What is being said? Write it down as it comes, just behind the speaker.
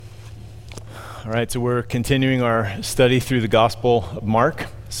All right, so we're continuing our study through the Gospel of Mark.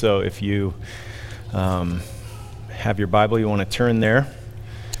 So if you have your Bible, you want to turn there.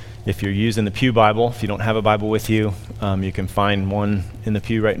 If you're using the Pew Bible, if you don't have a Bible with you, you can find one in the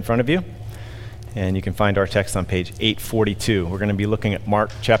pew right in front of you. And you can find our text on page 842. We're going to be looking at Mark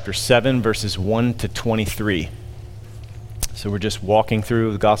chapter 7, verses 1 to 23. So we're just walking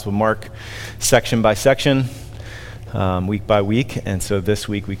through the Gospel of Mark section by section, week by week. And so this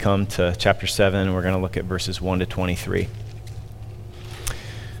week we come to chapter 7, and we're going to look at verses 1 to 23.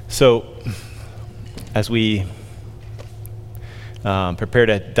 So as we prepare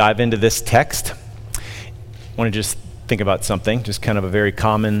to dive into this text, I want to just think about something, just kind of a very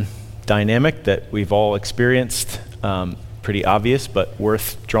common dynamic that we've all experienced, pretty obvious, but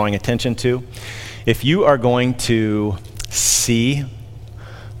worth drawing attention to. If you are going to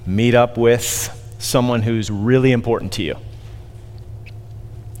meet up with someone who's really important to you,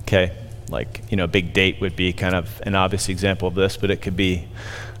 okay, like, a big date would be kind of an obvious example of this, but it could be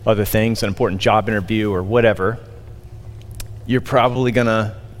other things, an important job interview or whatever, you're probably going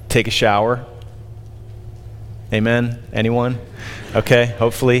to take a shower. Amen? Anyone? Okay,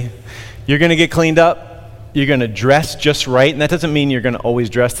 hopefully. You're going to get cleaned up. You're going to dress just right. And that doesn't mean you're going to always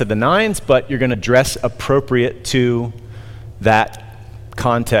dress to the nines, but you're going to dress appropriate to that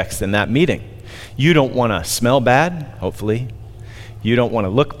context and that meeting. You don't want to smell bad, hopefully. You don't want to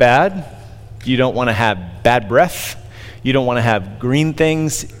look bad. You don't want to have bad breath. You don't want to have green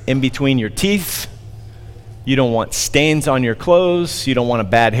things in between your teeth. You don't want stains on your clothes. You don't want a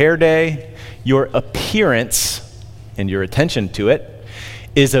bad hair day. Your appearance and your attention to it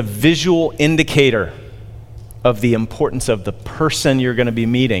is a visual indicator of the importance of the person you're going to be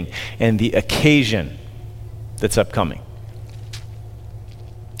meeting and the occasion that's upcoming.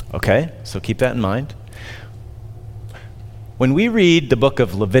 Okay, so keep that in mind. When we read the book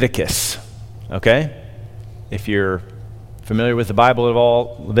of Leviticus, okay, if you're familiar with the Bible at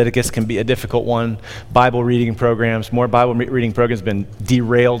all, Leviticus can be a difficult one. Bible reading programs, more Bible reading programs have been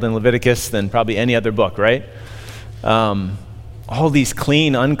derailed in Leviticus than probably any other book, right? All these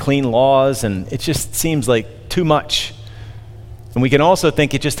clean, unclean laws, and it just seems like too much. And we can also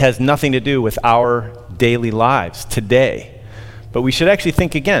think it just has nothing to do with our daily lives today. But we should actually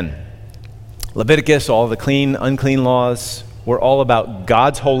think again. Leviticus, all the clean, unclean laws, were all about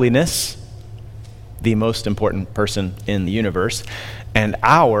God's holiness, the most important person in the universe, and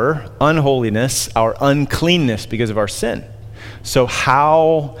our unholiness, our uncleanness because of our sin. So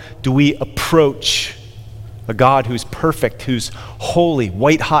how do we approach a God who's perfect, who's holy,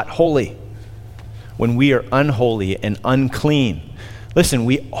 white-hot holy, when we are unholy and unclean? Listen,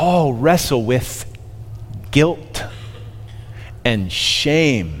 we all wrestle with guilt and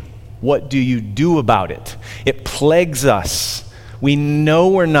shame. What do you do about it? It plagues us. We know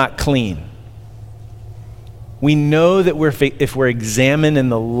we're not clean. We know that if we're examined in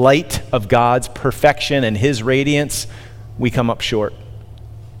the light of God's perfection and His radiance, we come up short.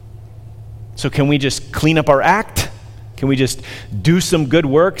 So can we just clean up our act? Can we just do some good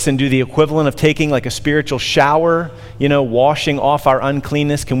works and do the equivalent of taking like a spiritual shower, washing off our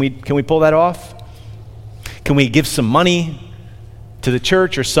uncleanness? Can we pull that off? Can we give some money to the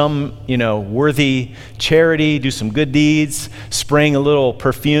church or some, worthy charity, do some good deeds, spraying a little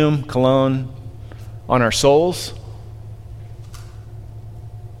perfume, cologne on our souls?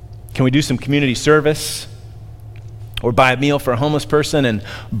 Can we do some community service or buy a meal for a homeless person and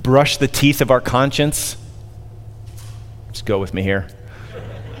brush the teeth of our conscience? Just go with me here.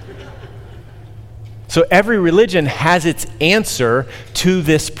 So every religion has its answer to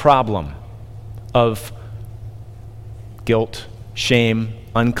this problem of guilt, shame,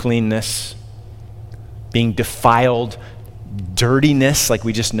 uncleanness, being defiled, dirtiness, like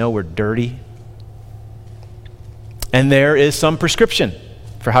we just know we're dirty. And there is some prescription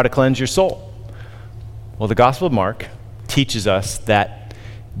for how to cleanse your soul. Well, the Gospel of Mark teaches us that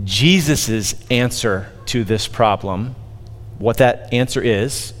Jesus' answer to this problem, what that answer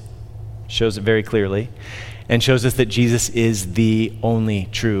is, shows it very clearly, and shows us that Jesus is the only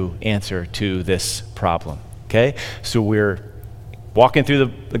true answer to this problem. Okay? So we're walking through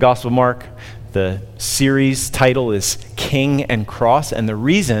the Gospel of Mark. The series title is King and Cross, and the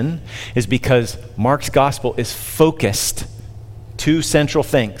reason is because Mark's Gospel is focused two central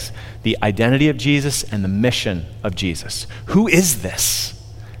things: the identity of Jesus and the mission of Jesus. Who is this?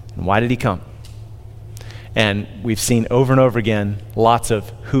 And why did he come? And we've seen over and over again lots of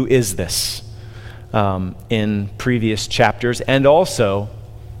who is this in previous chapters, and also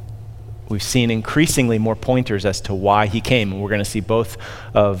we've seen increasingly more pointers as to why he came. And we're going to see both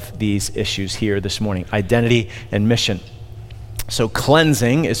of these issues here this morning: identity and mission. So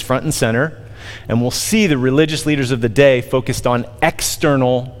cleansing is front and center. And we'll see the religious leaders of the day focused on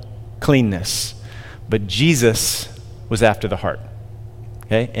external cleanness. But Jesus was after the heart,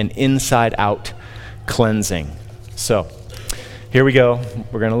 okay? An inside-out cleansing. So here we go.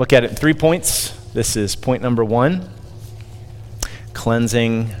 We're going to look at it in 3 points. This is point number 1,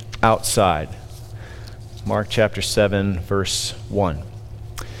 cleansing outside. Mark chapter 7, verse 1.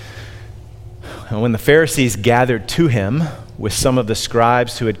 And when the Pharisees gathered to him with some of the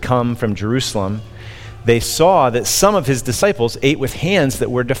scribes who had come from Jerusalem, they saw that some of his disciples ate with hands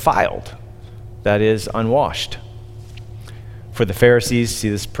that were defiled, that is, unwashed. For the Pharisees, see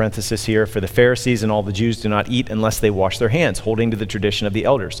this parenthesis here, for the Pharisees and all the Jews do not eat unless they wash their hands, holding to the tradition of the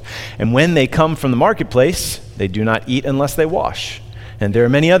elders. And when they come from the marketplace, they do not eat unless they wash. And there are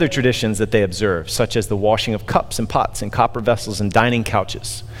many other traditions that they observe, such as the washing of cups and pots and copper vessels and dining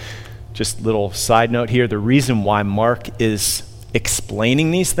couches. Just little side note here, the reason why Mark is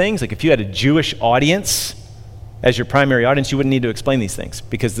explaining these things, like if you had a Jewish audience as your primary audience, you wouldn't need to explain these things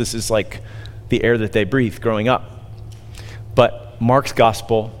because this is like the air that they breathe growing up. But Mark's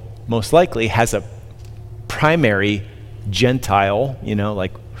gospel most likely has a primary Gentile,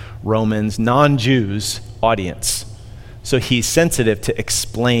 like Romans, non-Jews audience. So he's sensitive to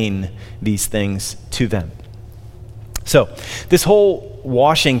explain these things to them. So this whole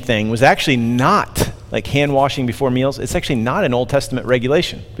washing thing was actually not like hand washing before meals. It's actually not an Old Testament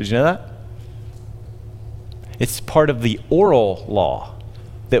regulation. Did you know that? It's part of the oral law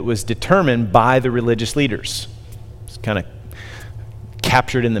that was determined by the religious leaders. It's kind of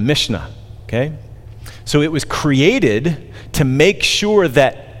captured in the Mishnah, okay? So it was created to make sure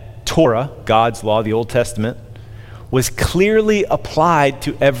that Torah, God's law, the Old Testament, was clearly applied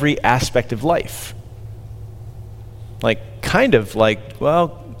to every aspect of life.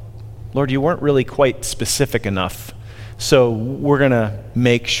 Well, Lord, you weren't really quite specific enough, so we're going to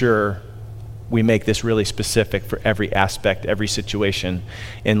make sure we make this really specific for every aspect, every situation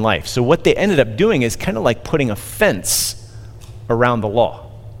in life. So what they ended up doing is kind of like putting a fence around the law.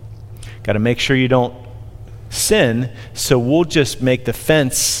 Got to make sure you don't sin, so we'll just make the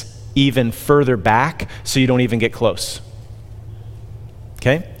fence even further back so you don't even get close.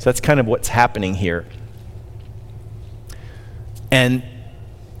 Okay? So that's kind of what's happening here. And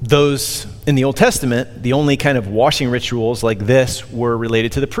those in the Old Testament, the only kind of washing rituals like this were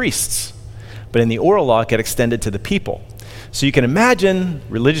related to the priests. But in the oral law, it got extended to the people. So you can imagine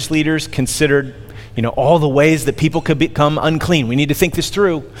religious leaders considered, all the ways that people could become unclean. We need to think this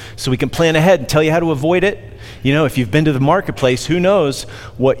through so we can plan ahead and tell you how to avoid it. If you've been to the marketplace, who knows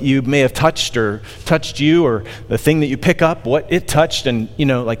what you may have touched or touched you, or the thing that you pick up, what it touched, and,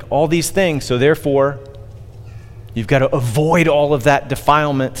 like all these things. So therefore, you've got to avoid all of that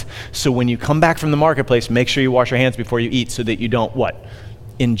defilement. So when you come back from the marketplace, make sure you wash your hands before you eat so that you don't,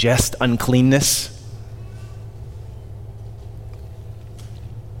 ingest uncleanness.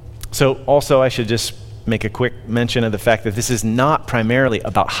 So also I should just make a quick mention of the fact that this is not primarily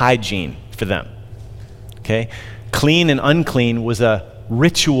about hygiene for them. Okay? Clean and unclean was a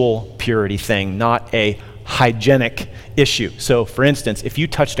ritual purity thing, not a hygienic issue. So for instance, if you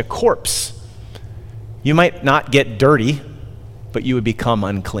touched a corpse, you might not get dirty, but you would become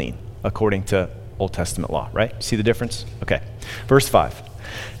unclean according to Old Testament law, right? See the difference? Okay. Verse 5.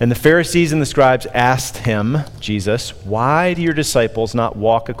 And the Pharisees and the scribes asked him, Jesus, why do your disciples not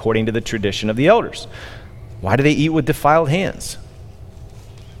walk according to the tradition of the elders? Why do they eat with defiled hands?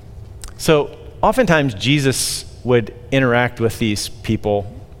 So oftentimes Jesus would interact with these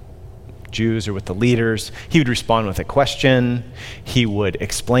people, Jews, or with the leaders. He would respond with a question. He would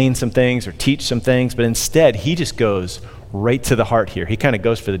explain some things or teach some things, but instead he just goes right to the heart here. He kind of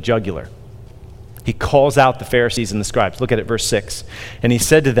goes for the jugular. He calls out the Pharisees and the scribes. Look at it, verse 6. And he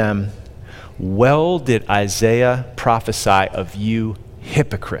said to them, well did Isaiah prophesy of you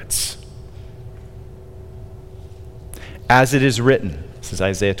hypocrites. As it is written, this is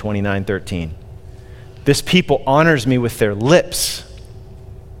Isaiah 29:13. This people honors me with their lips,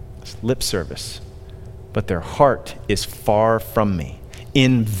 it's lip service, but their heart is far from me.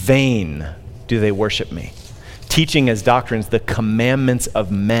 In vain do they worship me, teaching as doctrines the commandments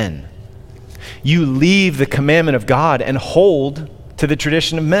of men. You leave the commandment of God and hold to the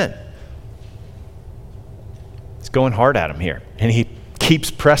tradition of men. It's going hard at him here. And he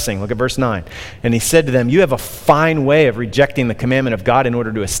keeps pressing. Look at verse 9. And he said to them, you have a fine way of rejecting the commandment of God in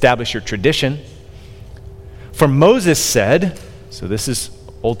order to establish your tradition. For Moses said, so this is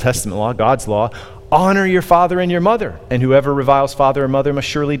Old Testament law, God's law, honor your father and your mother, and whoever reviles father or mother must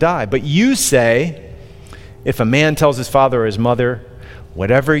surely die. But you say, if a man tells his father or his mother,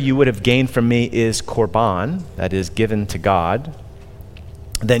 whatever you would have gained from me is korban, that is given to God,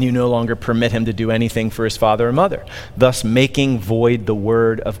 then you no longer permit him to do anything for his father or mother, thus making void the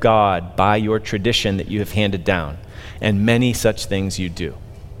word of God by your tradition that you have handed down, and many such things you do.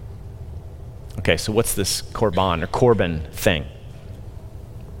 Okay, so what's this korban or korban thing?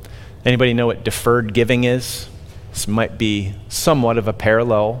 Anybody know what deferred giving is? This might be somewhat of a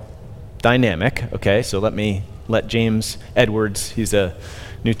parallel dynamic. Okay, so let James Edwards, he's a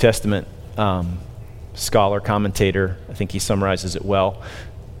New Testament scholar, commentator, I think he summarizes it well.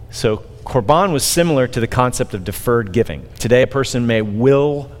 So korban was similar to the concept of deferred giving. Today, a person may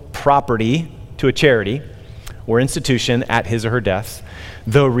will property to a charity or institution at his or her death,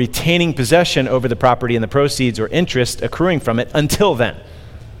 though retaining possession over the property and the proceeds or interest accruing from it until then.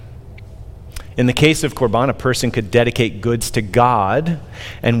 In the case of korban, a person could dedicate goods to God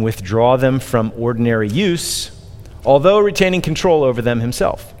and withdraw them from ordinary use, although retaining control over them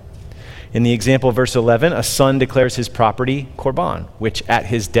himself. In the example of verse 11, a son declares his property korban, which at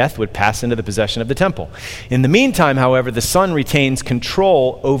his death would pass into the possession of the temple. In the meantime, however, the son retains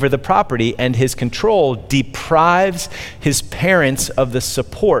control over the property, and his control deprives his parents of the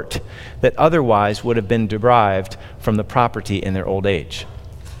support that otherwise would have been derived from the property in their old age.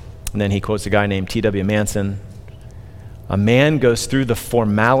 And then he quotes a guy named T.W. Manson. A man goes through the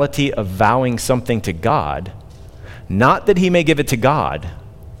formality of vowing something to God, not that he may give it to God,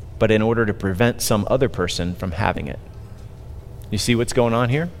 but in order to prevent some other person from having it. You see what's going on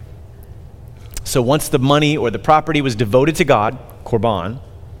here? So once the money or the property was devoted to God, korban,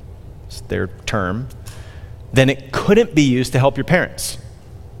 it's their term, then it couldn't be used to help your parents.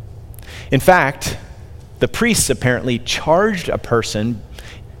 In fact, the priests apparently charged a person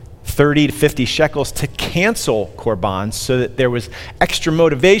 30 to 50 shekels to cancel korban so that there was extra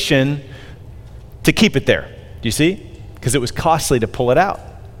motivation to keep it there. Do you see? Because it was costly to pull it out.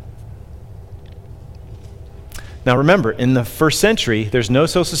 Now remember, in the first century, there's no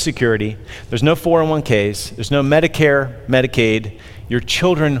Social Security, there's no 401ks, there's no Medicare, Medicaid. Your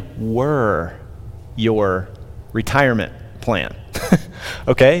children were your retirement plan,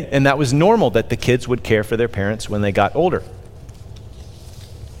 okay? And that was normal that the kids would care for their parents when they got older.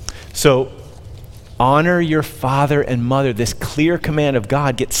 So honor your father and mother. This clear command of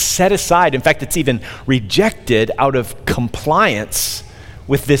God gets set aside. In fact, it's even rejected out of compliance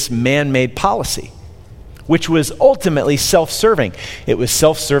with this man-made policy, which was ultimately self-serving. It was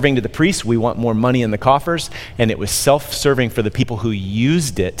self-serving to the priests. We want more money in the coffers. And it was self-serving for the people who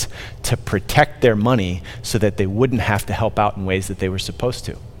used it to protect their money so that they wouldn't have to help out in ways that they were supposed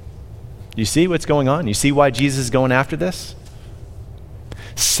to. You see what's going on? You see why Jesus is going after this?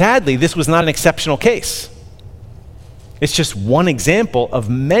 Sadly, this was not an exceptional case. It's just one example of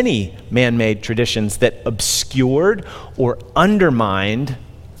many man-made traditions that obscured or undermined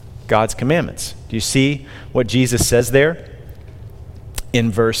God's commandments. Do you see what Jesus says there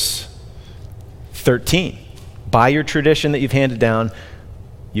in verse 13? By your tradition that you've handed down,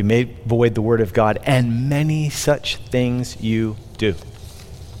 you made void the word of God, and many such things you do.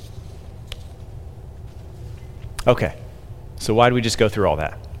 Okay, so why do we just go through all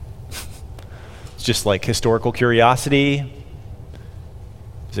that? It's just like historical curiosity.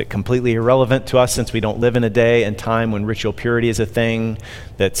 Is it completely irrelevant to us since we don't live in a day and time when ritual purity is a thing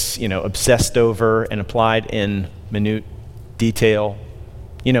that's, obsessed over and applied in minute detail?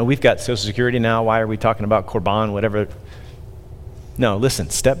 We've got Social Security now. Why are we talking about korban, whatever? No,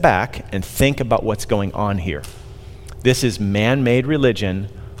 listen, step back and think about what's going on here. This is man-made religion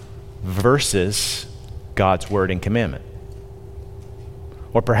versus God's word and commandment.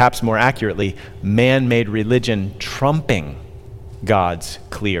 Or perhaps more accurately, man-made religion trumping God's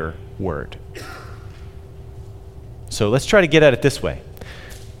clear word. So let's try to get at it this way.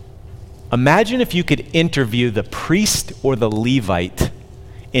 Imagine if you could interview the priest or the Levite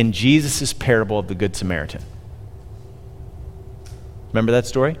in Jesus' parable of the Good Samaritan. Remember that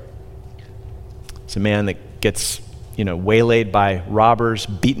story? It's a man that gets, waylaid by robbers,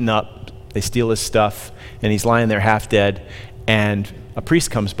 beaten up, they steal his stuff, and he's lying there half dead, and a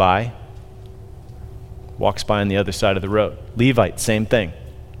priest comes by, walks by on the other side of the road. Levite, same thing.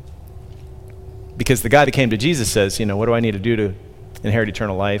 Because the guy that came to Jesus says, what do I need to do to inherit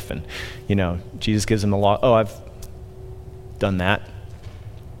eternal life? And, Jesus gives him the law. Oh, I've done that.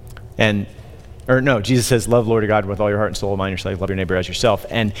 Jesus says, love Lord your God with all your heart and soul, mind, yourself, love your neighbor as yourself.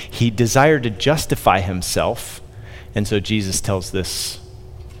 And he desired to justify himself. And so Jesus tells this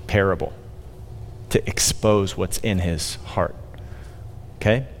parable to expose what's in his heart.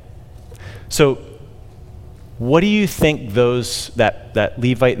 Okay? So, what do you think that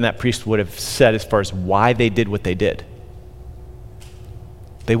Levite and that priest would have said as far as why they did what they did?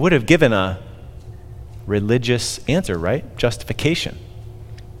 They would have given a religious answer, right? Justification.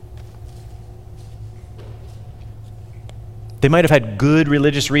 They might have had good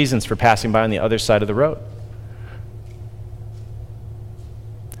religious reasons for passing by on the other side of the road.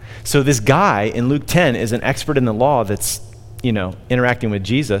 So this guy in Luke 10 is an expert in the law that's, interacting with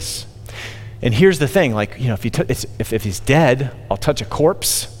Jesus. And here's the thing, if he's dead, I'll touch a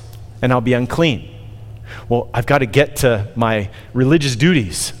corpse and I'll be unclean. Well, I've got to get to my religious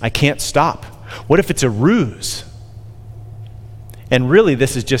duties. I can't stop. What if it's a ruse? And really,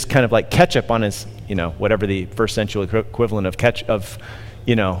 this is just kind of like ketchup on his, whatever the first century equivalent of ketchup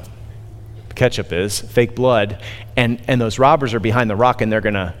is, fake blood. And those robbers are behind the rock and they're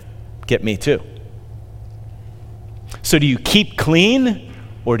going to get me too. So do you keep clean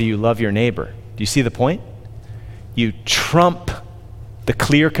or do you love your neighbor? Do you see the point? You trump the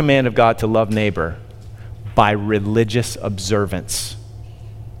clear command of God to love neighbor by religious observance.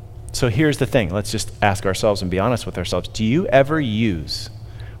 So here's the thing. Let's just ask ourselves and be honest with ourselves. Do you ever use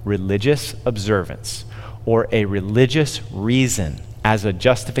religious observance or a religious reason as a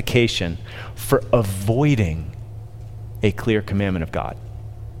justification for avoiding a clear commandment of God?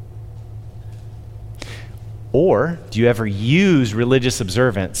 Or do you ever use religious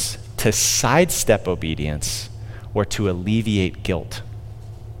observance to sidestep obedience or to alleviate guilt?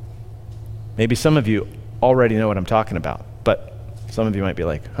 Maybe some of you already know what I'm talking about, but some of you might be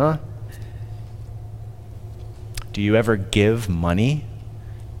like, huh? Do you ever give money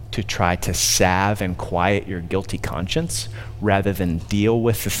to try to salve and quiet your guilty conscience rather than deal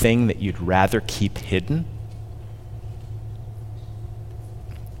with the thing that you'd rather keep hidden?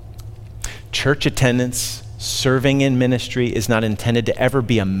 Church attendance, serving in ministry is not intended to ever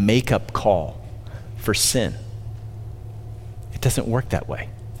be a makeup call for sin. It doesn't work that way.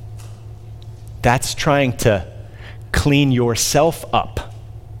 That's trying to clean yourself up.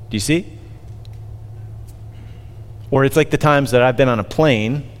 Do you see? Or it's like the times that I've been on a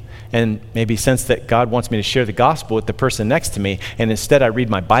plane and maybe sense that God wants me to share the gospel with the person next to me, and instead I read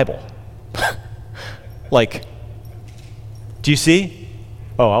my Bible. Do you see?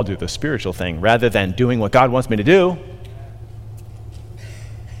 Oh, I'll do the spiritual thing rather than doing what God wants me to do.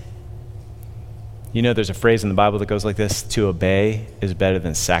 There's a phrase in the Bible that goes like this: to obey is better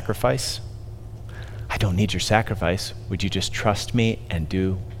than sacrifice. I don't need your sacrifice. Would you just trust me and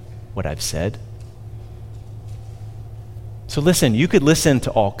do what I've said? So listen, you could listen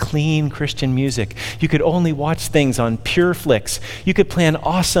to all clean Christian music. You could only watch things on Pure Flix. You could plan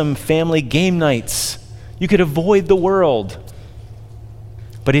awesome family game nights. You could avoid the world.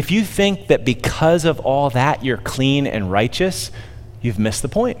 But if you think that because of all that you're clean and righteous, you've missed the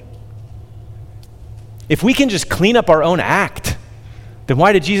point. If we can just clean up our own act, then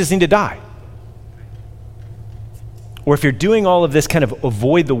why did Jesus need to die? Or if you're doing all of this kind of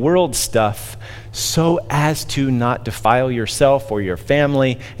avoid the world stuff so as to not defile yourself or your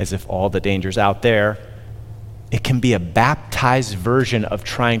family, as if all the danger's out there, it can be a baptized version of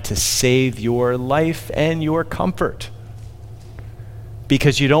trying to save your life and your comfort.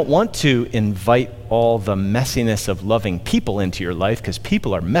 Because you don't want to invite all the messiness of loving people into your life, because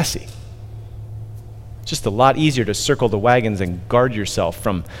people are messy. It's just a lot easier to circle the wagons and guard yourself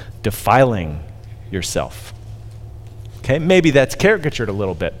from defiling yourself. Okay, maybe that's caricatured a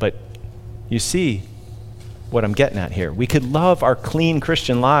little bit, but you see what I'm getting at here. We could love our clean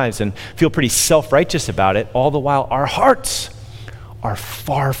Christian lives and feel pretty self-righteous about it, all the while our hearts are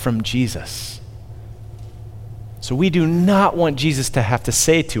far from Jesus. So we do not want Jesus to have to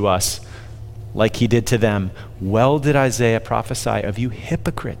say to us, like he did to them, "Well did Isaiah prophesy of you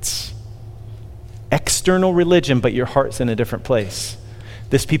hypocrites." External religion, but your heart's in a different place.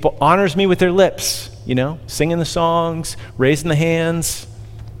 This people honors me with their lips, singing the songs, raising the hands,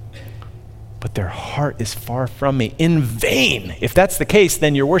 but their heart is far from me, in vain. If that's the case,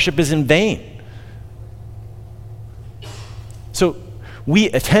 then your worship is in vain. So we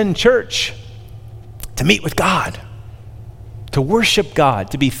attend church to meet with God, to worship God,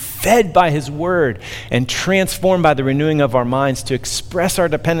 to be fed by his word and transformed by the renewing of our minds, to express our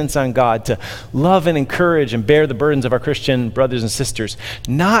dependence on God, to love and encourage and bear the burdens of our Christian brothers and sisters,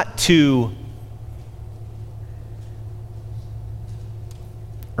 not to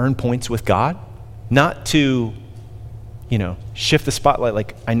earn points with God, not to, shift the spotlight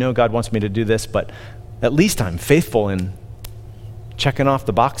like, I know God wants me to do this, but at least I'm faithful in checking off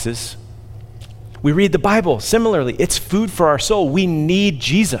the boxes. We read the Bible. Similarly, it's food for our soul. We need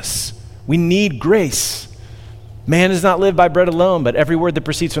Jesus. We need grace. Man does not live by bread alone, but every word that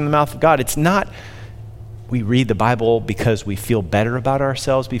proceeds from the mouth of God. It's not we read the Bible because we feel better about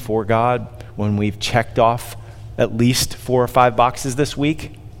ourselves before God when we've checked off at least 4 or 5 boxes this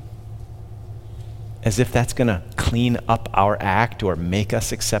week, as if that's going to clean up our act or make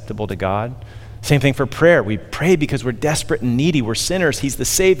us acceptable to God. Same thing for prayer. We pray because we're desperate and needy. We're sinners. He's the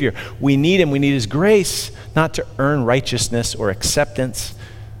Savior. We need him. We need his grace, not to earn righteousness or acceptance.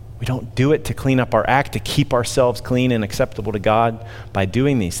 We don't do it to clean up our act, to keep ourselves clean and acceptable to God by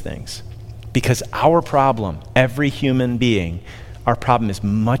doing these things. Because our problem, every human being, our problem is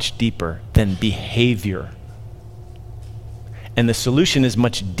much deeper than behavior. And the solution is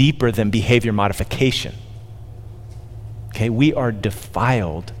much deeper than behavior modification. Okay, we are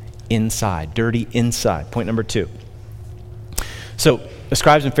defiled inside, dirty inside. Point number 2. So the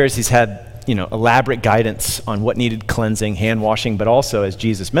scribes and Pharisees had, elaborate guidance on what needed cleansing, hand washing, but also, as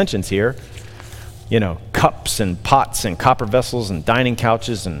Jesus mentions here, cups and pots and copper vessels and dining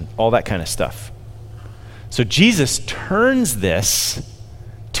couches and all that kind of stuff. So Jesus turns this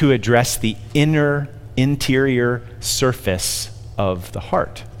to address the interior surface of the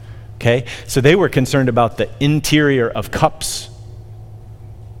heart. Okay? So they were concerned about the interior of cups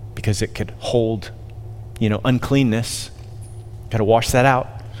because it could hold, uncleanness. Got to wash that out.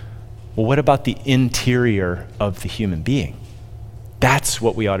 Well, what about the interior of the human being? That's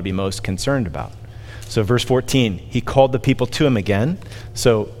what we ought to be most concerned about. So verse 14, he called the people to him again.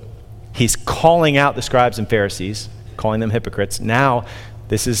 So he's calling out the scribes and Pharisees, calling them hypocrites. Now,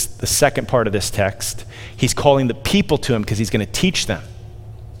 this is the second part of this text. He's calling the people to him because he's going to teach them.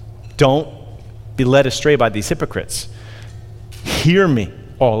 Don't be led astray by these hypocrites. Hear me,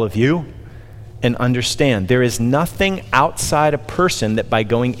 all of you, and understand. There is nothing outside a person that by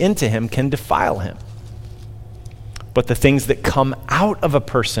going into him can defile him. But the things that come out of a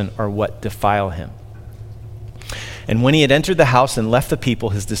person are what defile him. And when he had entered the house and left the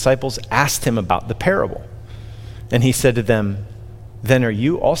people, his disciples asked him about the parable. And he said to them, then are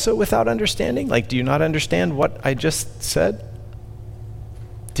you also without understanding? Do you not understand what I just said?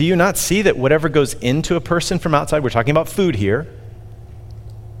 Do you not see that whatever goes into a person from outside, we're talking about food here,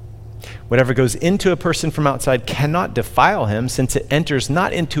 whatever goes into a person from outside cannot defile him, since it enters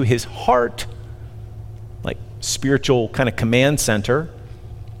not into his heart, like spiritual kind of command center,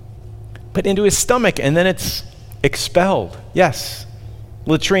 but into his stomach, and then it's expelled. Yes,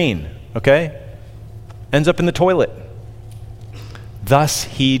 latrine, okay? Ends up in the toilet. Thus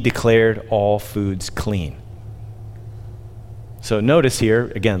he declared all foods clean. So notice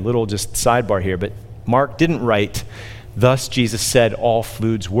here, again, little just sidebar here, but Mark didn't write, thus Jesus said all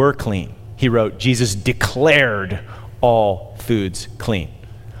foods were clean. He wrote, Jesus declared all foods clean.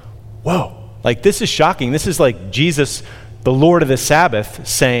 Whoa, this is shocking. This is like Jesus, the Lord of the Sabbath,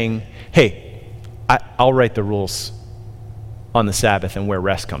 saying, hey, I'll write the rules on the Sabbath and where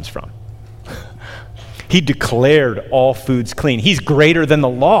rest comes from. He declared all foods clean. He's greater than the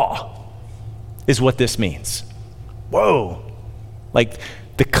law, is what this means. Whoa.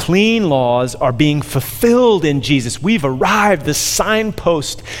 The clean laws are being fulfilled in Jesus. We've arrived. The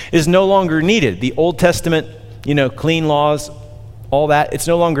signpost is no longer needed. The Old Testament, clean laws, all that, it's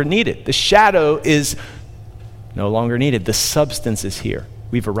no longer needed. The shadow is no longer needed. The substance is here.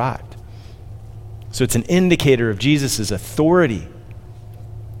 We've arrived. So it's an indicator of Jesus' authority.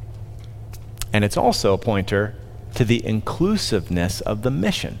 And it's also a pointer to the inclusiveness of the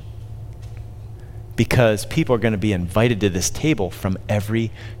mission. Because people are going to be invited to this table from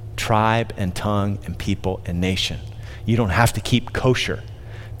every tribe and tongue and people and nation. You don't have to keep kosher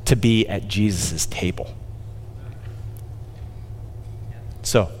to be at Jesus' table.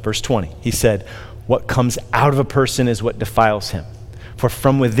 So, verse 20, he said, what comes out of a person is what defiles him. For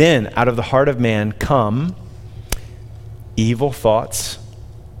from within, out of the heart of man, come evil thoughts,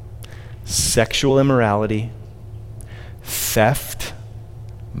 sexual immorality, theft,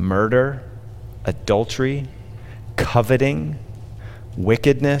 murder, adultery, coveting,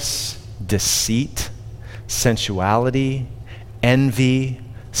 wickedness, deceit, sensuality, envy,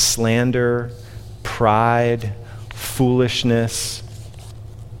 slander, pride, foolishness.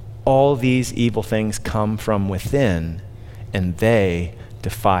 All these evil things come from within, and they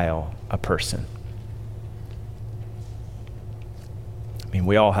defile a person.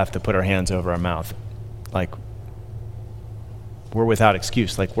 We all have to put our hands over our mouth. We're without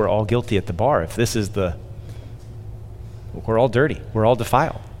excuse. We're all guilty at the bar. If this is we're all dirty. We're all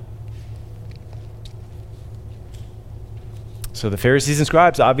defiled. So the Pharisees and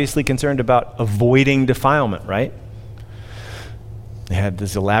scribes obviously concerned about avoiding defilement, right? They had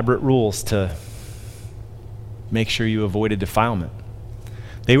these elaborate rules to make sure you avoided defilement.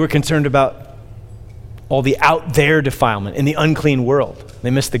 They were concerned about all the out there defilement in the unclean world. They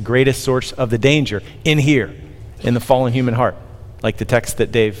missed the greatest source of the danger in here, in the fallen human heart, like the text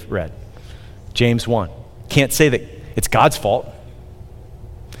that Dave read. James 1. Can't say that it's God's fault.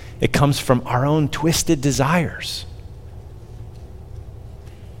 It comes from our own twisted desires.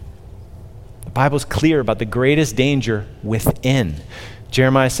 The The Bible's clear about the greatest danger within.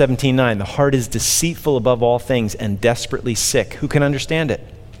 Jeremiah 17:9, the heart is deceitful above all things and desperately sick. Who can understand it?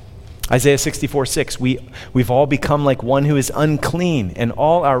 Isaiah 64:6, we've all become like one who is unclean, and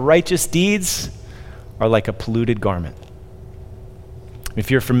all our righteous deeds are like a polluted garment. If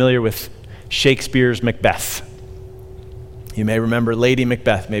you're familiar with Shakespeare's Macbeth, you may remember Lady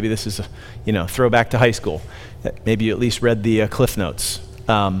Macbeth. Maybe this is a throwback to high school. Maybe you at least read the Cliff Notes.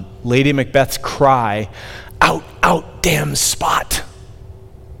 Lady Macbeth's cry, "Out, out, damn spot."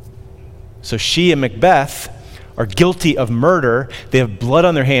 So she and Macbeth are guilty of murder. They have blood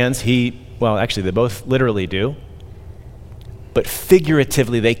on their hands. Actually, they both literally do. But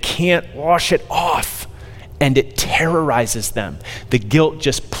figuratively, they can't wash it off, and it terrorizes them. The guilt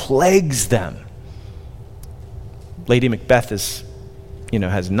just plagues them. Lady Macbeth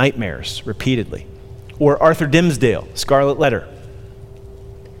has nightmares repeatedly. Or Arthur Dimmesdale, Scarlet Letter.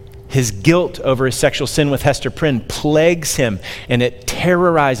 His guilt over his sexual sin with Hester Prynne plagues him, and it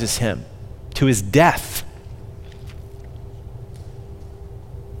terrorizes him to his death.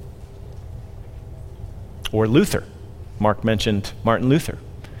 Or Luther. Mark mentioned Martin Luther.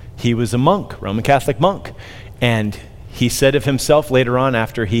 He was a monk, Roman Catholic monk, and he said of himself later on,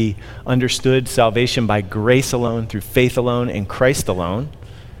 after he understood salvation by grace alone, through faith alone, in Christ alone,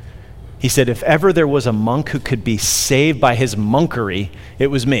 he said, if ever there was a monk who could be saved by his monkery, it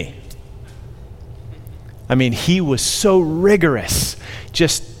was me. I mean, he was so rigorous,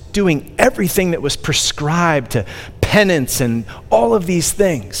 just doing everything that was prescribed to penance and all of these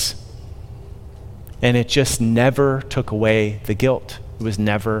things. And it just never took away the guilt. It was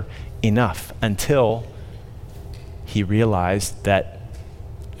never enough until he realized that,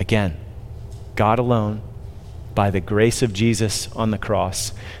 again, God alone, by the grace of Jesus on the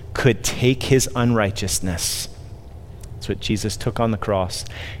cross, could take his unrighteousness. That's what Jesus took on the cross,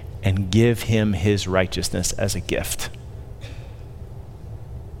 and give him his righteousness as a gift.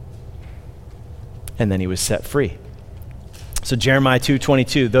 And then he was set free. So Jeremiah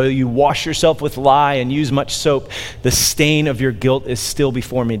 2:22, though you wash yourself with lye and use much soap, the stain of your guilt is still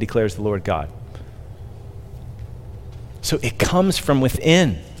before me, declares the Lord God. So it comes from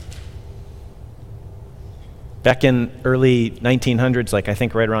within. Back in early 1900s, like I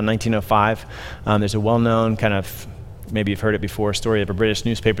think right around 1905, there's a well-known kind of, maybe you've heard it before, story of a British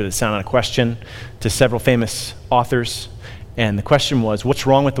newspaper that sent out a question to several famous authors. And the question was, what's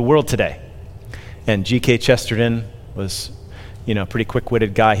wrong with the world today? And G.K. Chesterton was, a pretty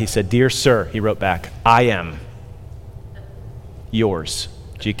quick-witted guy. He said, "Dear sir," he wrote back, "I am yours,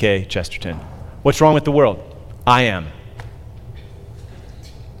 G.K. Chesterton." What's wrong with the world? I am.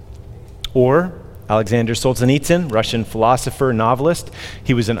 Or Alexander Solzhenitsyn, Russian philosopher, novelist.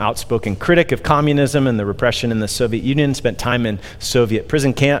 He was an outspoken critic of communism and the repression in the Soviet Union, spent time in Soviet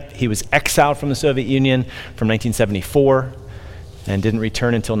prison camp. He was exiled from the Soviet Union from 1974 and didn't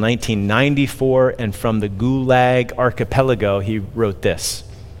return until 1994. And from the Gulag Archipelago, he wrote this.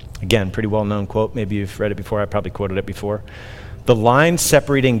 Again, pretty well-known quote. Maybe you've read it before. I probably quoted it before. "The line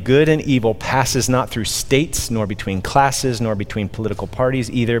separating good and evil passes not through states, nor between classes, nor between political parties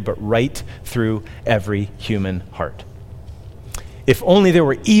either, but right through every human heart." If only there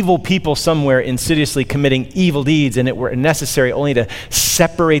were evil people somewhere insidiously committing evil deeds, and it were necessary only to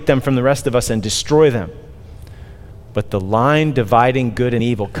separate them from the rest of us and destroy them. But the line dividing good and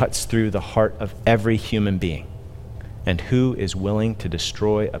evil cuts through the heart of every human being. And who is willing to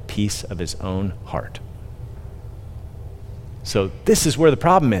destroy a piece of his own heart? So this is where the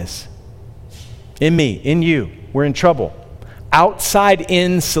problem is. In me, in you, we're in trouble.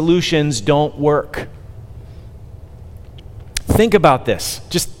 Outside-in solutions don't work. Think about this.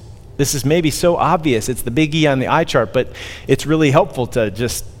 This is maybe so obvious. It's the big E on the eye chart, but it's really helpful to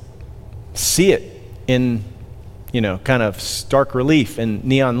just see it in, kind of stark relief in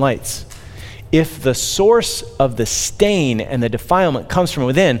neon lights. If the source of the stain and the defilement comes from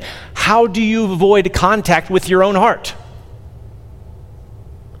within, how do you avoid contact with your own heart?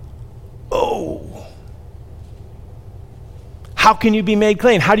 Oh. How can you be made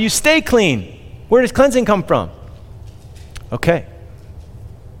clean? How do you stay clean? Where does cleansing come from? Okay.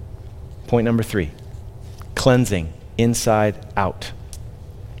 Point number 3. Cleansing, inside out.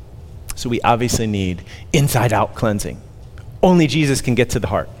 So we obviously need inside out cleansing. Only Jesus can get to the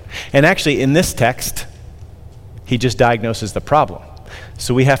heart. And actually in this text, he just diagnoses the problem.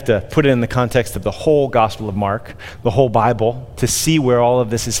 So we have to put it in the context of the whole Gospel of Mark, the whole Bible, to see where all of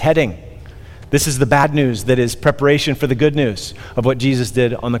this is heading. This is the bad news that is preparation for the good news of what Jesus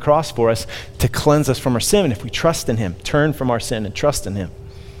did on the cross for us to cleanse us from our sin. And if we trust in him, turn from our sin and trust in him.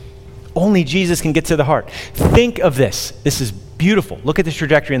 Only Jesus can get to the heart. Think of this. This is beautiful. Look at the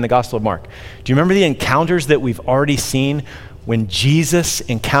trajectory in the Gospel of Mark. Do you remember the encounters that we've already seen when Jesus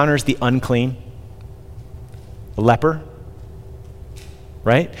encounters the unclean? The leper,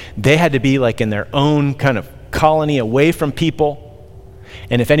 right? They had to be like in their own kind of colony away from people.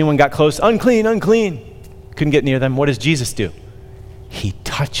 And if anyone got close, unclean, unclean, couldn't get near them. What does Jesus do? He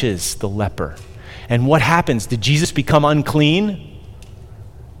touches the leper. And what happens? Did Jesus become unclean?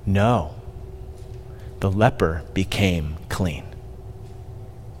 No. The leper became clean.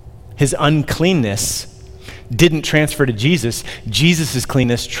 His uncleanness didn't transfer to Jesus. Jesus'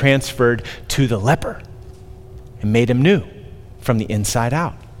 cleanness transferred to the leper and made him new from the inside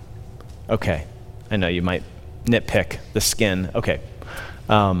out. Okay, I know you might nitpick the skin. Okay.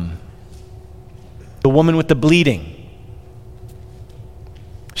 The woman with the bleeding,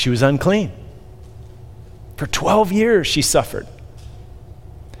 she was unclean. For 12 years she suffered.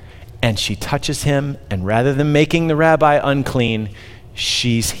 And she touches him, and rather than making the rabbi unclean,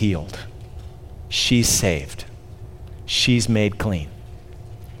 she's healed. She's saved. She's made clean.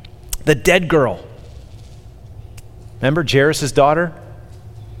 The dead girl. Remember Jairus' daughter?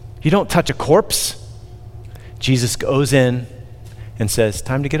 You don't touch a corpse. Jesus goes in and says,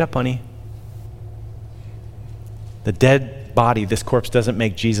 time to get up, honey. The dead body, this corpse doesn't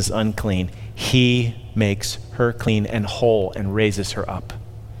make Jesus unclean. He makes her clean and whole and raises her up.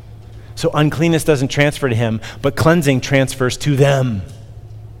 So uncleanness doesn't transfer to him, but cleansing transfers to them.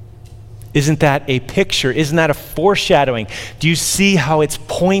 Isn't that a picture? Isn't that a foreshadowing? Do you see how it's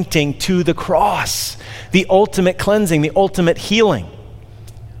pointing to the cross? The ultimate cleansing, the ultimate healing.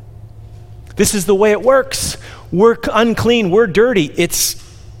 This is the way it works. We're unclean, we're dirty.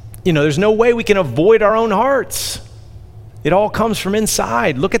 There's no way we can avoid our own hearts. It all comes from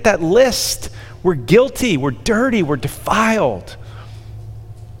inside. Look at that list. We're guilty, we're dirty, we're defiled.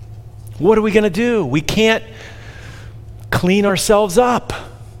 What are we going to do? We can't clean ourselves up.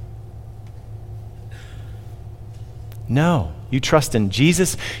 No, you trust in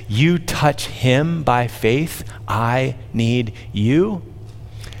Jesus. You touch him by faith. I need you.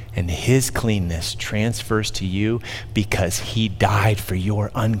 And his cleanness transfers to you because he died for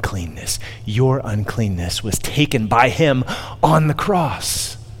your uncleanness. Your uncleanness was taken by him on the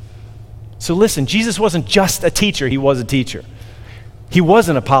cross. So listen, Jesus wasn't just a teacher, he was a teacher. He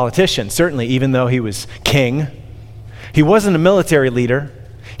wasn't a politician, certainly, even though he was king. He wasn't a military leader.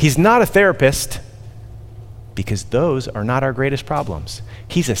 He's not a therapist, because those are not our greatest problems.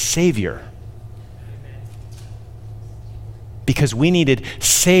 He's a savior. Because we needed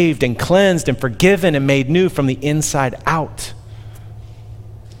saved and cleansed and forgiven and made new from the inside out.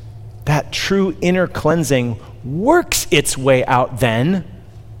 That true inner cleansing works its way out then.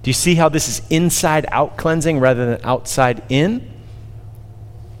 Do you see how this is inside out cleansing rather than outside in?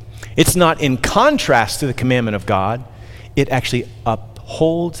 It's not in contrast to the commandment of God. It actually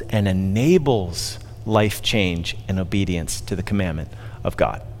upholds and enables life change and obedience to the commandment of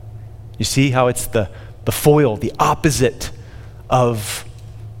God. You see how it's the foil, the opposite of,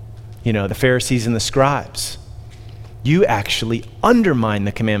 the Pharisees and the scribes. You actually undermine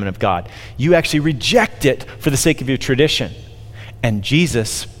the commandment of God. You actually reject it for the sake of your tradition. And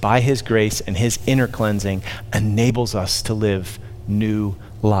Jesus, by his grace and his inner cleansing, enables us to live new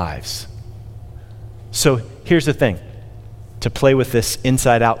lives. So here's the thing, to play with this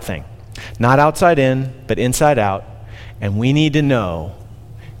inside out thing. Not outside in, but inside out. And we need to know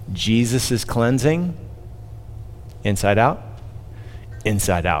Jesus' cleansing, inside out,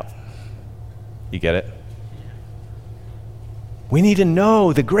 inside out. You get it? We need to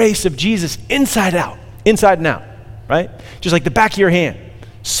know the grace of Jesus inside out, inside and out, right? Just like the back of your hand.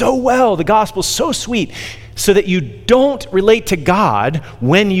 So well, the gospel's so sweet, so that you don't relate to God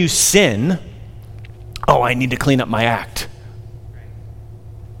when you sin. Oh, I need to clean up my act.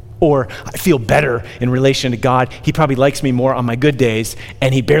 Or I feel better in relation to God. He probably likes me more on my good days,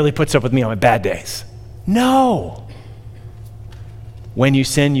 and he barely puts up with me on my bad days. No. When you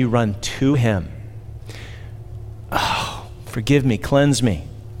sin, you run to him. Oh, forgive me, cleanse me.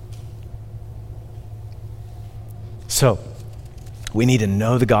 So, we need to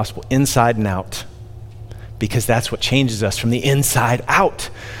know the gospel inside and out, because that's what changes us from the inside out.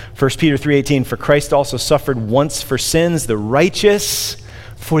 1 Peter 3:18, for Christ also suffered once for sins, the righteous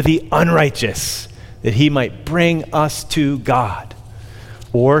for the unrighteous, that he might bring us to God.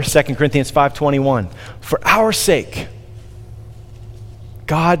 Or 2 Corinthians 5:21, for our sake,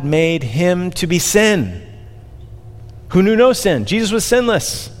 God made him to be sin, who knew no sin. Jesus was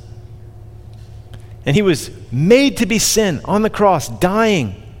sinless. And he was made to be sin on the cross,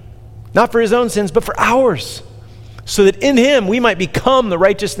 dying, not for his own sins, but for ours, so that in him we might become the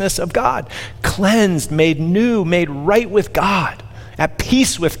righteousness of God, cleansed, made new, made right with God, at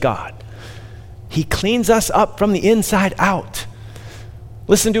peace with God. He cleans us up from the inside out.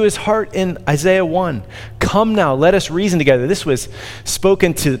 Listen to his heart in Isaiah 1. Come now, let us reason together. This was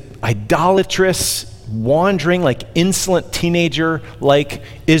spoken to idolatrous, wandering, like insolent teenager like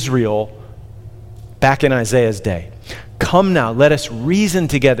Israel back in Isaiah's day. Come now, let us reason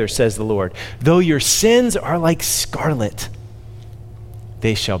together, says the Lord. Though your sins are like scarlet,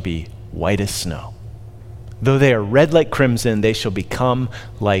 they shall be white as snow. Though they are red like crimson, they shall become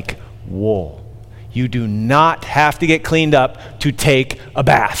like wool. You do not have to get cleaned up to take a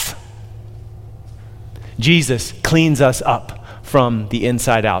bath. Jesus cleans us up from the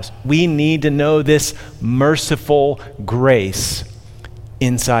inside out. We need to know this merciful grace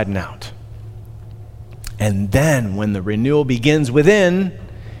inside and out. And then when the renewal begins within,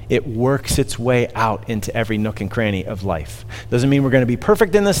 it works its way out into every nook and cranny of life. Doesn't mean we're going to be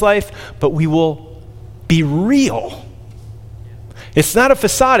perfect in this life, but we will be real. It's not a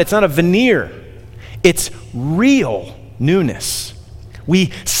facade, it's not a veneer. It's real newness.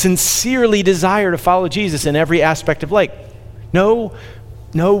 We sincerely desire to follow Jesus in every aspect of life. No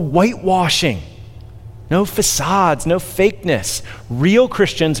whitewashing. No facades, no fakeness. Real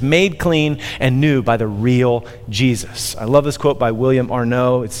Christians made clean and new by the real Jesus. I love this quote by William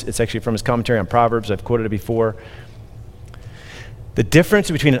Arnault. It's actually from his commentary on Proverbs. I've quoted it before. The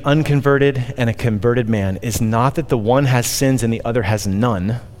difference between an unconverted and a converted man is not that the one has sins and the other has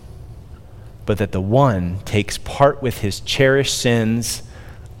none, but that the one takes part with his cherished sins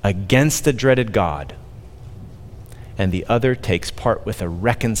against the dreaded God, and the other takes part with a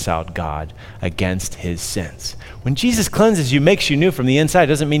reconciled God against his sins. When Jesus cleanses you, makes you new from the inside,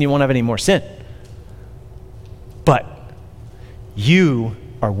 doesn't mean you won't have any more sin. But you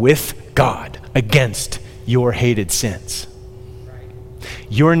are with God against your hated sins.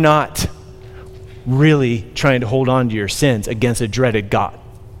 You're not really trying to hold on to your sins against a dreaded God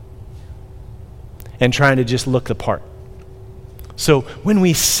and trying to just look the part. So when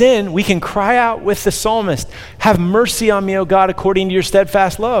we sin, we can cry out with the psalmist, have mercy on me, O God, according to your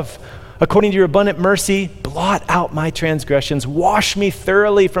steadfast love. According to your abundant mercy, blot out my transgressions, wash me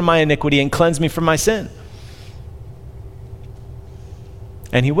thoroughly from my iniquity, and cleanse me from my sin.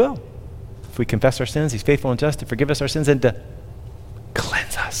 And he will. If we confess our sins, he's faithful and just to forgive us our sins and to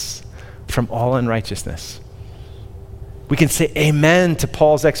cleanse us from all unrighteousness. We can say amen to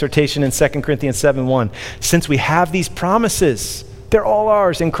Paul's exhortation in 2 Corinthians 7:1. Since we have these promises, they're all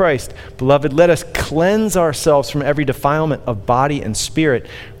ours in Christ. Beloved, let us cleanse ourselves from every defilement of body and spirit,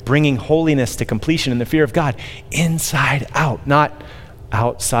 bringing holiness to completion in the fear of God, inside out, not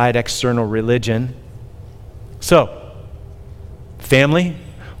outside external religion. So, family,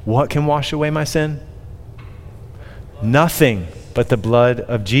 what can wash away my sin? Nothing but the blood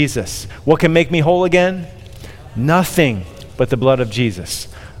of Jesus. What can make me whole again? Nothing but the blood of Jesus.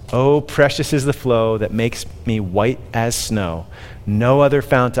 Oh, precious is the flow that makes me white as snow. No other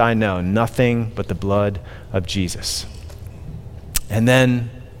fount I know, nothing but the blood of Jesus. And then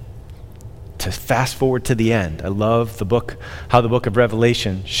to fast forward to the end, I love how the book of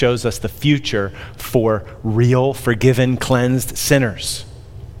Revelation shows us the future for real, forgiven, cleansed sinners.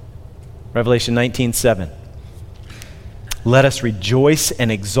 Revelation 19:7. Let us rejoice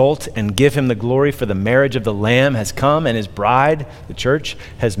and exult and give him the glory, for the marriage of the Lamb has come, and his bride, the church,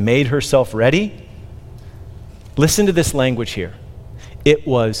 has made herself ready. Listen to this language here. It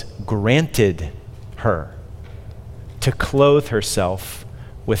was granted her to clothe herself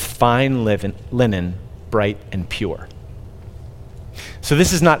with fine linen, bright and pure. So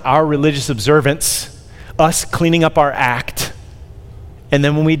this is not our religious observance, us cleaning up our act, and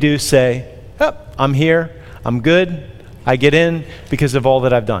then when we do say, oh, I'm here, I'm good, I get in because of all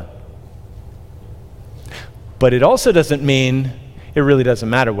that I've done. But it also doesn't mean it really doesn't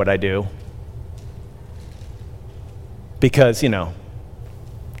matter what I do, because,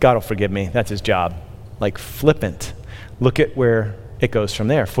 God will forgive me. That's his job. Like flippant. Look at where it goes from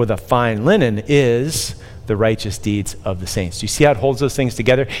there. For the fine linen is the righteous deeds of the saints. Do you see how it holds those things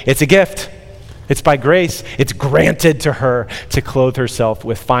together? It's a gift. It's by grace. It's granted to her to clothe herself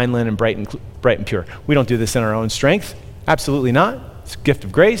with fine linen, bright and pure. We don't do this in our own strength. Absolutely not. It's a gift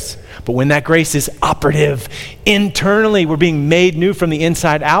of grace. But when that grace is operative internally, we're being made new from the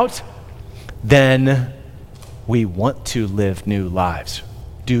inside out, then we want to live new lives,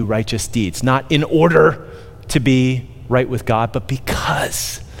 do righteous deeds, not in order to be right with God, but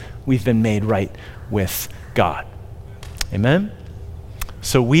because we've been made right with God. Amen?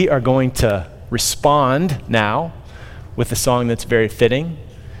 So we are going to respond now with a song that's very fitting.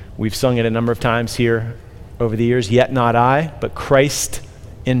 We've sung it a number of times here over the years, Yet Not I, but Christ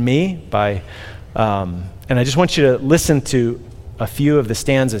in Me and I just want you to listen to a few of the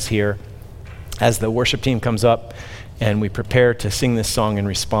stanzas here as the worship team comes up and we prepare to sing this song in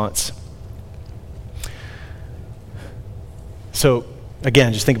response. So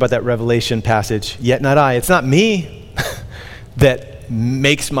again, just think about that Revelation passage. Yet not I. It's not me that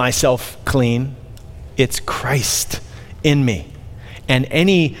makes myself clean. It's Christ in me. And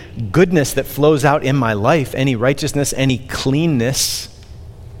any goodness that flows out in my life, any righteousness, any cleanness,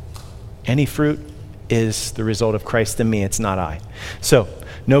 any fruit is the result of Christ in me. It's not I. So,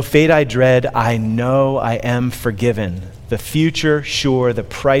 no fate I dread. I know I am forgiven. The future sure, the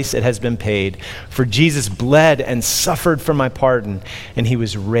price it has been paid. For Jesus bled and suffered for my pardon, and he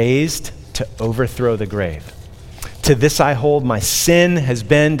was raised to overthrow the grave. To this I hold, my sin has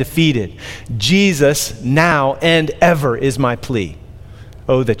been defeated. Jesus now and ever is my plea.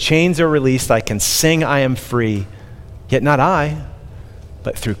 Oh, the chains are released, I can sing I am free, yet not I,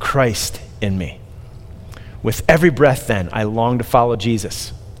 but through Christ in me. With every breath then, I long to follow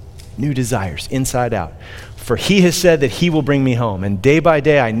Jesus. New desires, inside out. For he has said that he will bring me home, and day by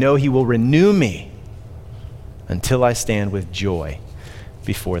day I know he will renew me until I stand with joy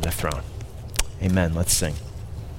before the throne. Amen. Let's sing.